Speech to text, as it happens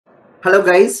Hello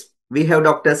guys, we have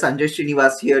Dr. Sanjay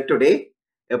Srinivas here today,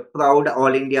 a proud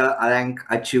All India rank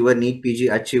achiever, NEET-PG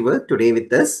achiever today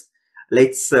with us.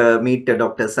 Let's meet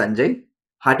Dr. Sanjay.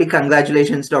 Hearty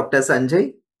congratulations, Dr.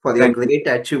 Sanjay, for your Thank you. great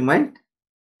achievement.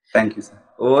 Thank you, sir.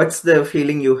 What's the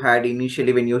feeling you had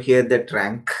initially when you hear that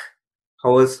rank?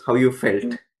 How you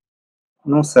felt?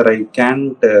 No, sir, I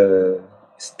can't.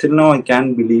 Still now, I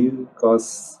can't believe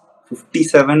because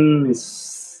 57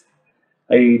 is.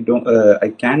 I don't. I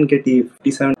can get a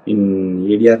 57 in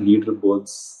ADR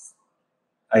leaderboards.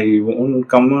 I won't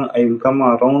come. I will come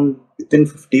around within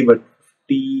 50, but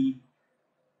 50.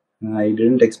 I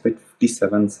didn't expect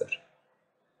 57, sir.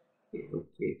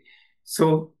 Okay.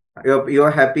 So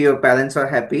you're happy, your parents are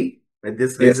happy with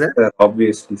this Yes, result? sir.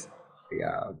 Obviously, sir.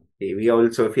 Yeah, okay. We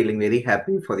also feeling very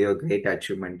happy for your great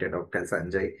achievement, Dr.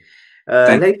 Sanjay.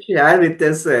 Thank. Let's share with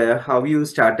us how you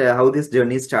started, how this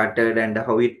journey started, and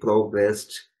how it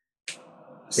progressed.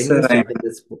 When Sir, you I'm. started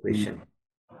this profession.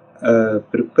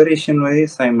 Preparation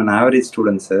wise, I'm an average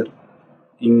student, sir.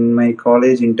 In my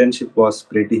college, internship was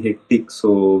pretty hectic,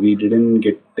 so we didn't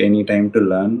get any time to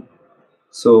learn.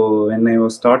 So when I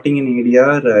was starting in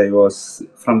ADR, I was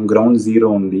from ground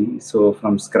zero only, so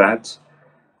from scratch.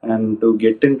 And to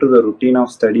get into the routine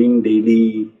of studying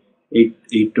daily,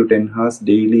 8 to 10 hours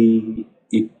daily,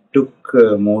 it took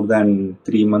more than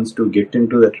 3 months to get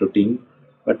into that routine.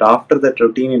 But after that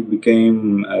routine, it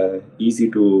became easy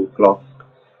to clock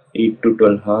 8 to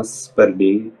 12 hours per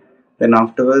day. Then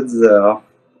afterwards,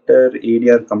 after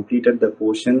ADR completed the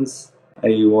portions,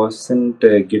 I wasn't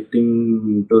getting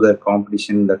into the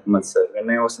competition that much, sir. When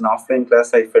I was in offline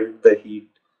class, I felt the heat.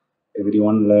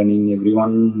 Everyone learning,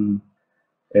 everyone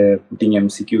putting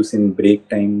MCQs in break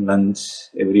time, lunch,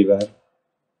 everywhere.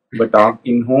 But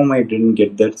in home, I didn't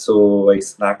get that, so I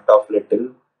slacked off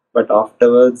little. But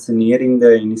afterwards, nearing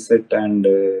the INISET and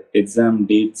exam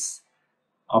dates,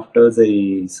 afterwards,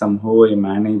 I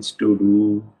managed to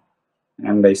do,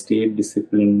 and I stayed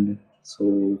disciplined,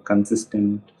 so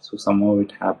consistent. So somehow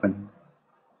it happened.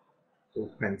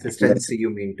 So And consistency,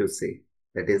 you mean to say?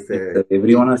 That is yes, the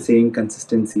everyone key. are saying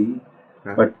consistency,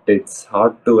 Huh? but it's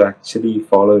hard to actually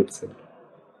follow it, sir.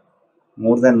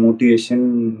 More than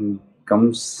motivation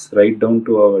comes right down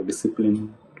to our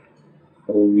discipline,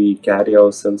 how we carry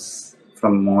ourselves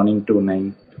from morning to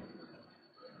night.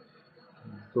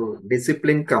 So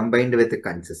discipline combined with the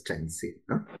consistency.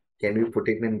 Huh? Can we put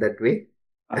it in that way?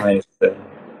 Yes, sir.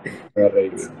 You are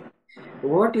right, Okay. sir.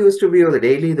 What used to be your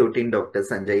daily routine, Dr.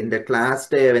 Sanjay, in the class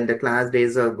day when the class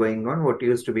days are going on? What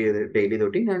used to be the daily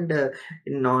routine, and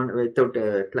in non without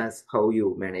class, how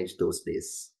you manage those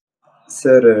days?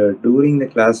 Sir, during the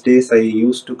class days, I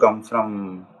used to come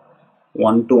from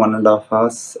 1 to 1.5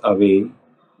 hours away,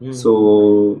 Mm.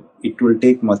 so it will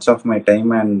take much of my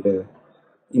time. And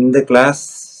in the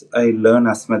class, I learn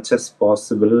as much as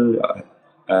possible.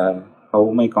 How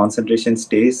my concentration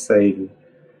stays,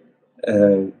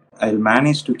 uh, I'll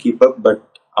manage to keep up, but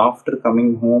after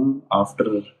coming home, after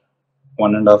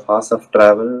 1.5 hours of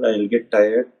travel, I'll get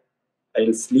tired.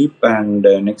 I'll sleep, and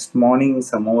next morning,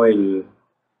 somehow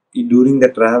during the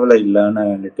travel, I learn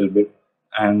a little bit,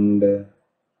 and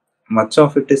much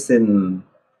of it is in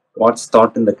what's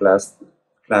taught in the class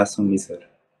only, sir.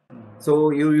 So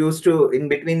you used to, in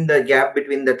between the gap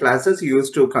between the classes, you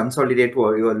used to consolidate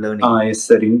what you are learning. Yes,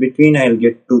 sir. In between, I'll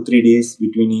get 2 3 days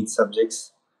between each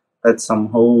subjects. That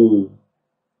somehow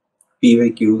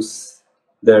PYQs,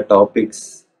 the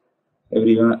topics,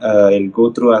 everyone I'll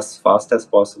go through as fast as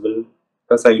possible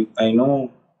because I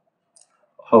know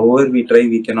however we try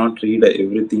we cannot read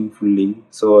everything fully,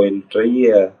 so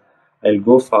I'll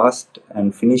go fast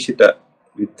and finish it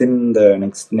within the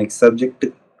next subject.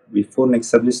 Before next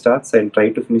subject starts, I'll try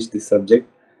to finish this subject,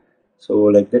 so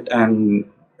like that, and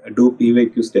do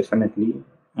PYQs definitely,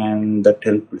 and that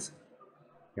helps.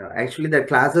 Yeah, actually, the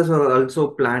classes are also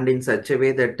planned in such a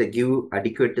way that they give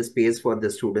adequate space for the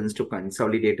students to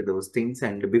consolidate those things.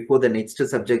 And before the next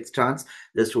subject starts,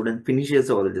 the student finishes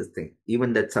all this thing.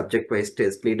 Even that subject-wise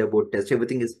test, leaderboard test,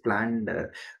 everything is planned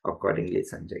accordingly,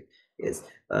 Sanjay. Yes.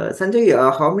 Sanjay,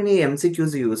 how many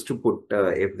MCQs you used to put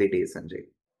every day, Sanjay?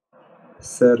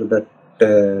 Sir, that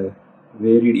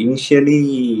varied.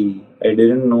 Initially, I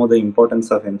didn't know the importance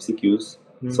of MCQs,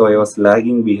 so I Mm-hmm. was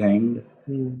lagging behind.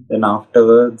 Then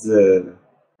afterwards,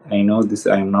 I know this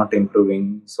I am not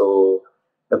improving. So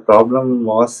the problem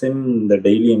was in the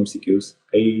daily MCQs.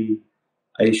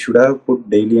 I should have put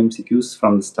daily MCQs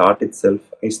from the start itself.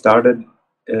 I started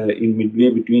in midway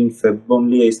between Feb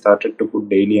only. I started to put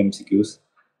daily MCQs.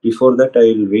 Before that,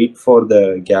 I'll wait for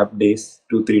the gap days,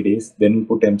 2 3 days, then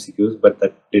put MCQs. But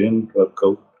that didn't work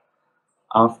out.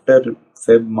 After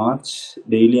Feb March,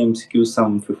 daily MCQ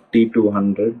some 50 to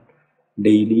 100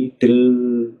 daily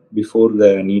till before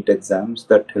the NEET exams.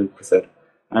 That helped, sir.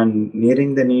 And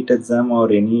nearing the NEET exam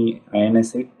or any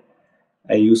INSET,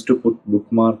 I used to put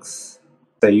bookmarks.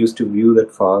 I used to view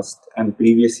that fast. And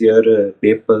previous year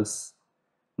papers,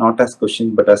 not as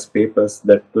questions but as papers,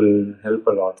 that will help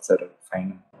a lot, sir.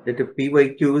 Final. That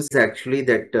PYQ is actually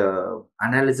that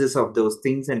analysis of those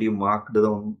things, and you mark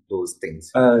down those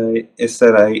things. Yes,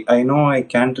 sir. I know I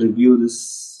can't review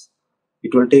this.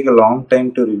 It will take a long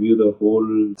time to review the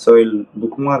whole. So I'll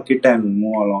bookmark it and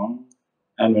move along.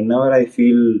 And whenever I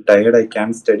feel tired, I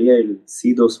can't study, I'll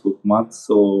see those bookmarks.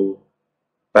 So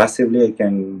passively, I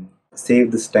can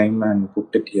save this time and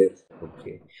put it here.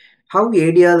 Okay. How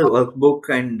ADR, the workbook,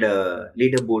 and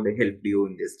leaderboard helped you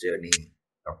in this journey,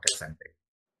 Dr. Sanjay?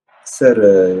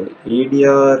 Sir,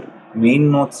 ADR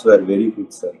main notes were very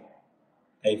good, sir.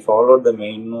 I followed the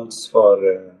main notes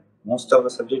for most of the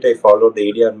subject. I followed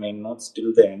the ADR main notes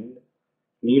till the end.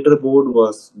 Leaderboard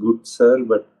was good, sir,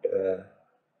 but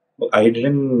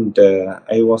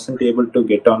I wasn't able to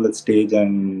get on the stage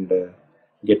and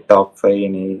get top five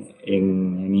in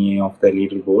any of the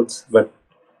leaderboards. But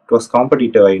it was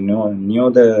competitive. I knew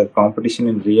the competition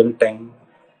in real time,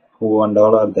 who and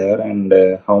all are there, and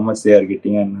how much they are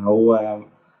getting, and how I am,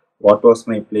 what was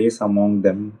my place among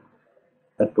them.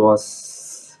 That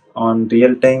was on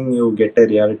real time. You get a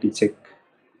reality check.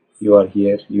 You are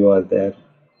here. You are there.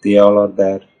 They all are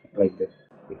there, like that.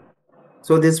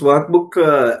 So this workbook,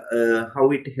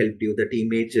 how it helped you? That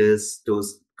images,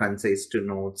 those concise to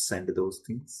notes, and those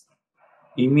things.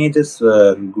 Images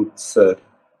were good, sir.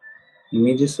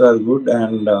 Images were good,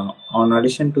 and on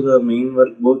addition to the main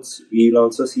workbooks, we'll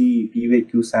also see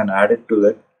PYQs and added to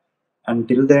that.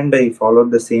 Until the end, I followed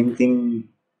the same thing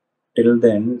till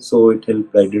the end, so it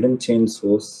helped. I didn't change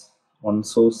source, one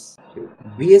source.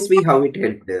 VSV, how it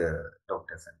helped,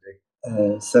 Dr.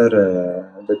 Sanjay? Sir,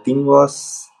 the thing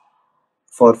was,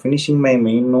 for finishing my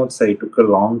main notes, I took a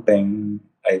long time.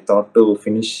 I thought to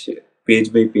finish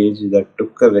page by page. That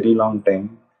took a very long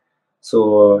time.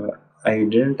 So I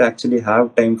didn't actually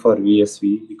have time for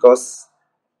VSV because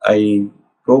I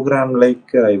programmed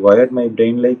like I wired my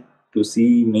brain like to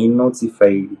see main notes. If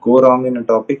I go wrong in a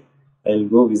topic, I'll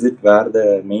go visit where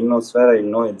the main notes were. I'll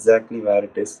know exactly where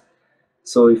it is.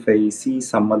 So if I see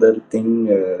some other thing,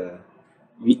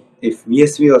 if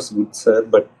VSV was good, sir,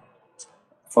 but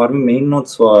for me main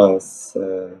notes was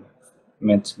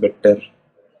much better.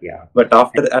 Yeah. But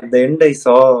after at the end, I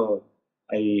saw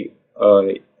I uh,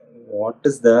 what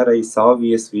is there? I saw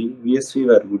VSV. VSV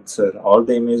were good, sir. All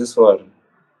the images were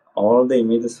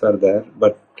there.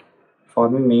 But for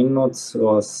me, main notes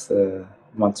was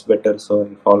much better, so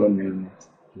I followed main notes.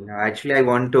 Yeah, actually, I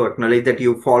want to acknowledge that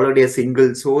you followed a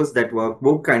single source, that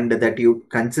workbook, and that you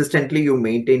consistently you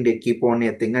maintained a keep on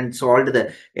a thing and solved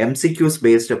the MCQs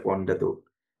based upon the though.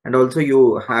 And also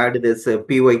you had this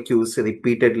PYQs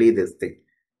repeatedly this thing.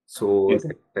 So Yes,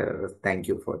 that thank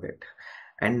you for that.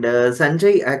 And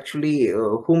Sanjay, actually,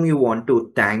 whom you want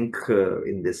to thank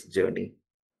in this journey?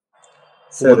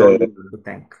 Whom sir. all you want to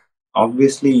thank?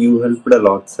 Obviously, you helped a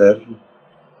lot, sir.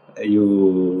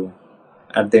 You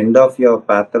At the end of your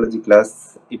pathology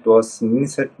class, it was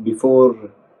Uniset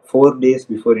before 4 days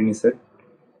before Uniset.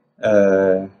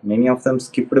 Many of them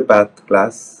skipped path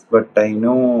class, but I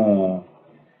know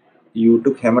you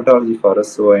took hematology for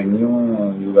us, so I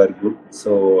knew you were good.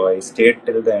 So I stayed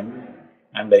till the end,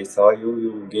 and I saw you.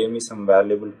 You gave me some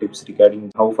valuable tips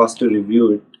regarding how fast to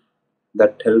review it.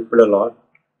 That helped a lot.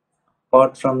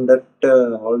 Apart from that,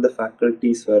 all the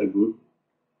faculties were good.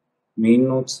 Main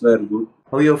notes were good.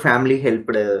 How your family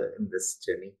helped in this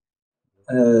journey?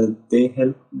 They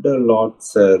helped a lot,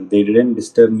 sir. They didn't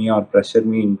disturb me or pressure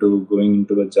me into going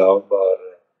into a job, or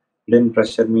didn't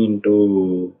pressure me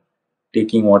into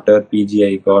taking whatever PG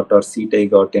I got or seat I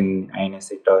got in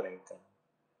INSET or anything.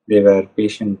 They were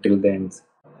patient till the end.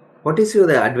 What is your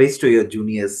advice to your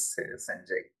juniors,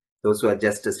 Sanjay? Those who are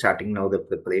just starting now the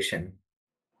preparation.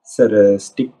 Sir,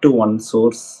 stick to one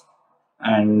source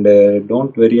and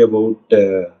don't worry about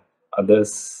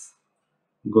others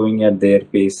going at their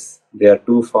pace. They are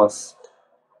too fast.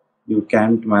 You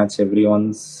can't match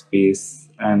everyone's pace.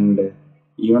 And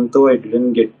even though I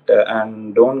didn't get,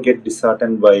 and don't get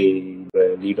disheartened by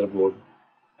leaderboard,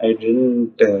 I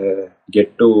didn't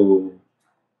get to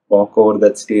walk over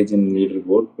that stage in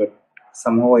leaderboard, but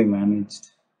somehow I managed.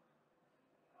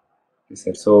 Yes,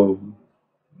 sir. So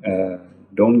uh,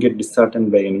 don't get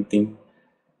disheartened by anything.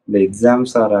 The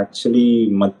exams are actually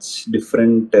much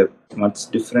different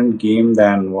game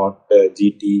than what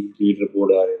GT leaderboard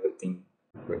or everything.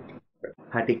 Good.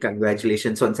 Hearty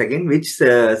congratulations once again. Which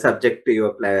subject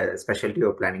specialty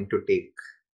you're planning to take?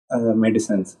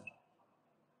 Medicines.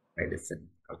 Medicine.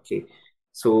 Okay.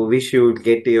 So wish you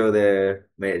get your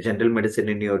general medicine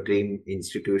in your dream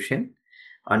institution.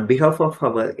 On behalf of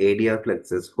our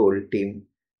ADrPLEXUS whole team,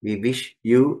 we wish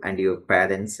you and your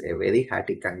parents a very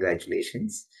hearty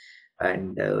congratulations,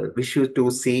 and wish you to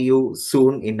see you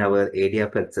soon in our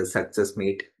ADrPLEXUS success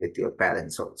meet with your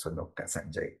parents also, Dr.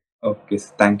 Sanjay. Okay,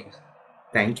 thank you.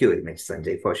 Thank you very much,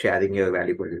 Sanjay, for sharing your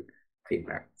valuable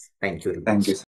feedback. Thank you very Thank much. you.